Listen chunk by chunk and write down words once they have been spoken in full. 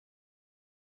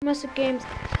Master Games,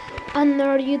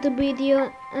 another YouTube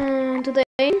video. Today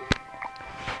I'm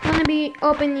gonna be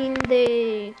opening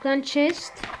the clan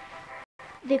chest,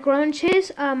 the crown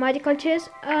chest, magical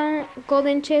chest,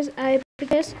 golden chest, epic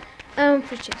chest, and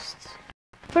free chest.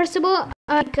 First of all,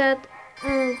 I got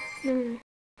the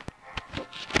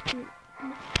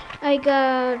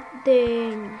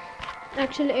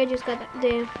actually I just got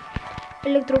the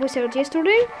electro wizard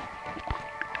yesterday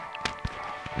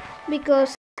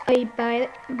because I buy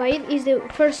it is the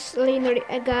first legendary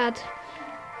I got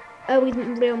with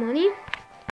real money.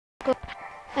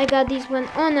 I got this one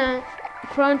on a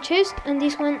crown chest, and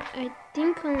this one I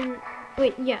think on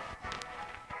wait, yeah,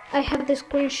 I have the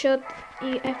screenshot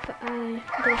if I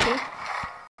go here.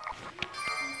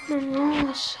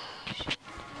 Vamos.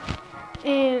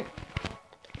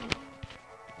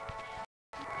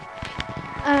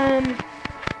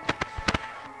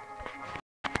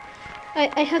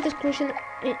 I have the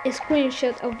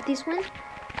screenshot of this one,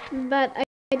 but I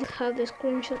do have the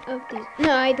screenshot of this.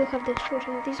 No, I do have the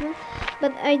screenshot of this one,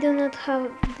 but I do not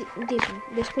have this one,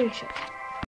 the screenshot.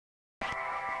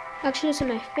 Actually, it's on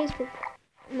my Facebook.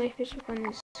 My Facebook one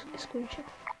is a screenshot.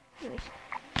 Nice.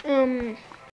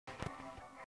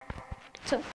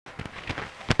 So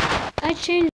I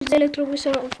changed the electro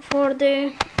wizard for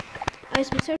the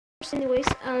ice wizard. Anyways,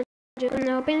 I'll just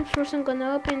gonna open. First, I'm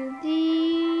gonna open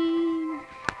the.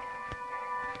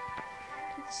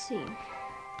 Let's see.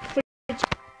 Fridge.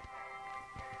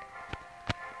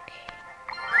 Okay.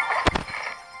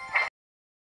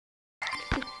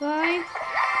 55.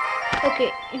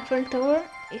 Okay, Infernal Tower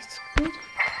is good.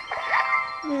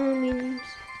 No minions.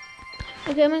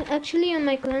 Okay, I'm actually on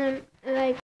my clan. I'm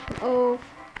like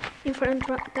Infernal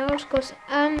Towers because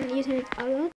I'm using it a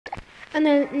lot, and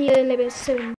I need a level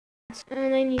 7.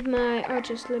 And I need my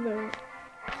archers level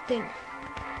 10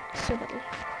 so badly.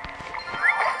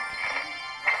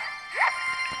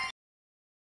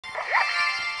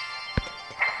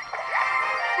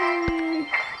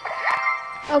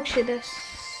 Actually, that's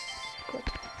good.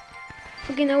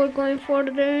 Okay, now we're going for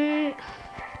the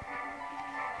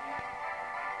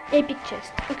epic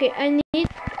chest. Okay, I need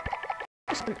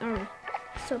an armor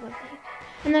so badly,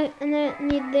 and I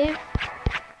need the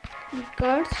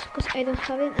cards because I don't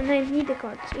have it, and I need the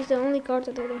cards. It's the only card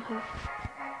that I don't have.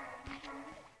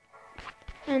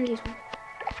 And this one.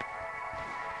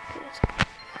 Okay, let's go.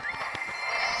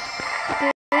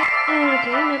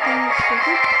 Okay, nothing so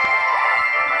good.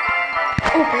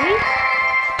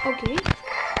 Okay.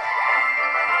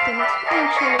 Then let's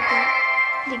actually open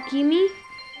the gimme.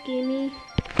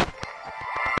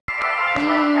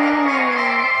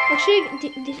 Actually,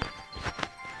 this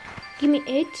gimme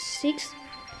 8, 6.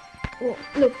 Oh,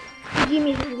 look, give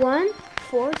me 1,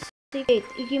 4, 6, 8.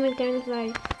 You give me kind of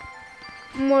like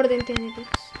more than 10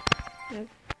 epics. Like.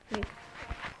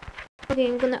 Okay,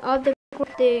 I'm gonna add this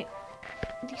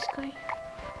guy.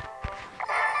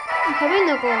 I'm having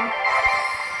a goal.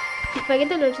 If I get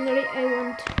the legendary, I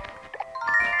want.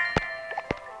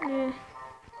 Yeah.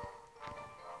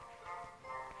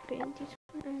 Okay, this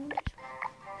one.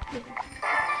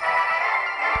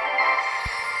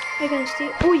 I can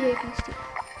steal. Oh yeah, I can steal.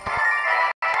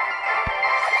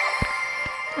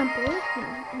 Ample? No,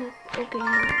 not okay, no,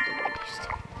 the greatest.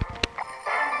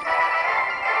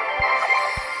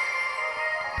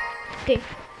 Okay,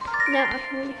 now I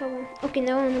only have one. Okay,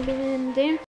 now I'm opening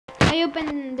there. I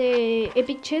opened the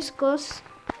epic chest because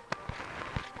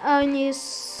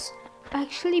it's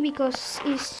actually because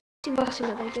it's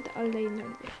impossible that I get all the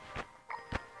energy.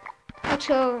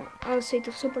 Actually, I'll say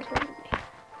the super hard.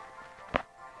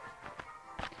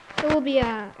 It will be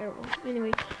a error.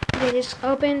 Anyway, I just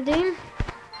open them.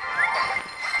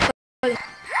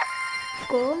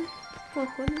 Go.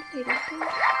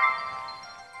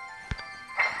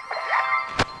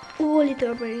 Oh,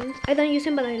 little brains. I don't use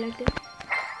them, but I like them.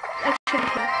 Actually,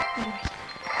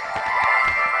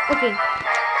 okay.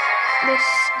 That's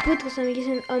good because I'm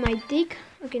using all my dick.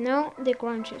 Okay, now the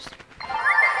crown chest.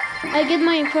 I get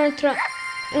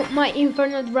my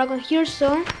infernal dragon here,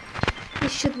 so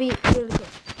this should be really good.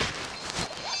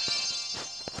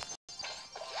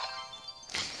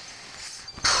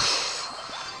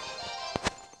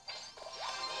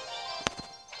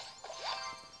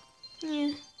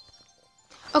 Yeah.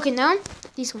 Okay, now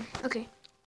this one. Okay.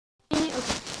 Okay.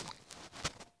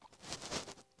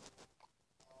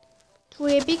 2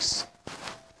 epics.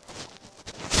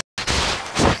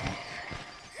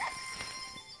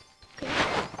 Okay.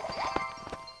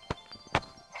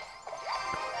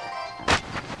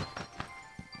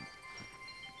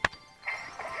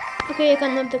 Okay, I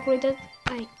cannot decorate that.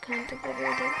 I can't decorate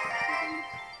that.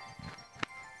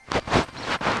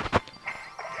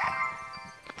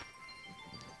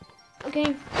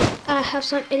 Okay, I have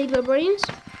some elite barbarians.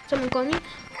 Someone call me.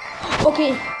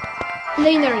 Okay,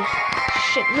 legendary.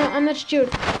 Shit, no, I'm not sure.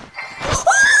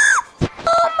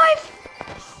 Oh my!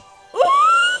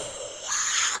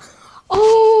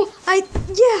 Oh,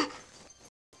 yeah.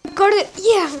 Got it.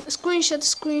 Yeah, screenshot.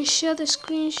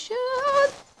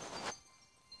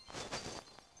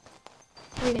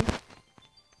 Okay.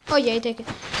 Oh yeah, I take it.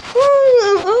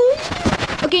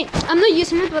 Okay, I'm not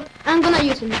using it, but I'm gonna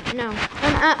use it now.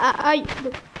 And I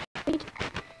look. Wait.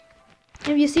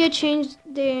 If you see, I changed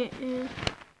the.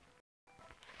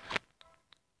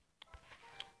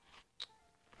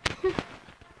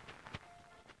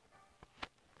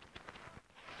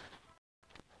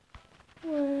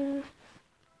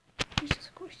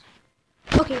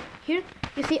 Okay, here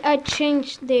you see I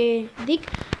changed the dick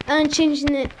and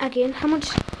changing it again. How much?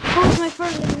 How is my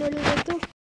first legendary level 2?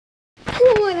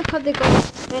 Oh, I don't have the gold.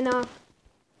 Enough.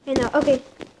 Okay.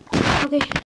 I'll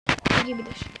give it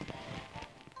a shot.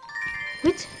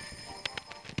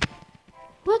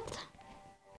 What?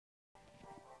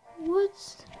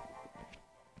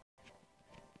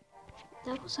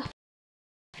 That was a.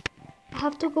 I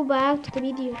have to go back to the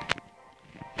video.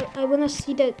 I wanna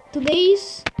see that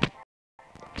today's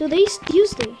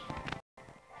Tuesday.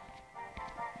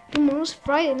 Tomorrow's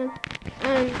Friday,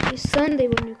 and it's Sunday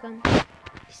when you come.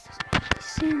 This doesn't make any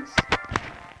sense.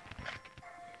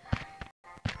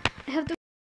 I have to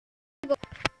go.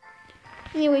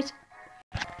 Anyways.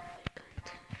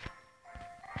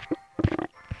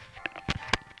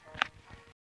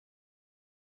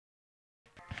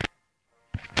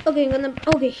 Okay,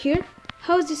 okay, here.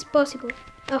 How is this possible?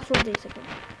 4 days ago.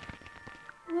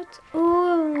 What?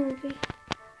 Oh, okay.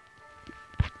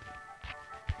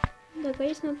 The guy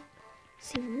is not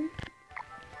Simon.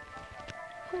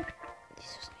 Oh,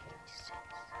 this was making sense.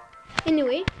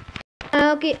 Anyway,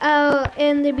 okay, I'll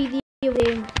end the video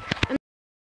there.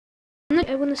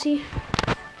 I wanna see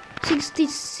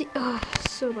 66. Oh,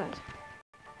 so bad.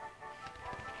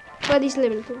 But it's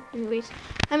level 2, anyways.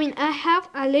 I mean, I have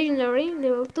a legendary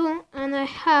level 2, and I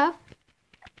have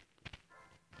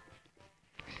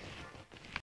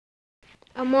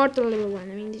a mortal level 1.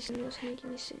 I mean, this doesn't make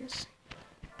any sense.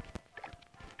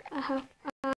 I have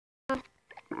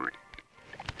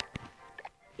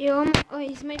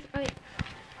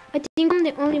I think I'm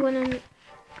the only one on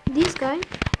this guy.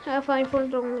 I have a full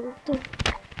dragon level 2.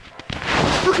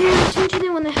 Okay, I'll change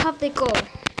it when I have the gold,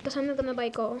 because I'm not gonna buy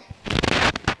gold.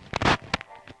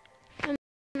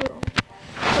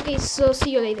 Okay, so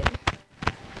see you later.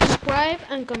 Subscribe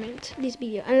and comment this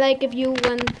video, and like if you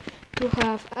want to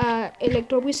have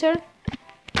electro wizard,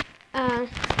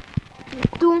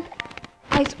 2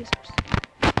 ice wizards.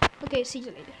 Okay, see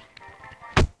you later.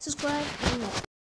 Subscribe and like.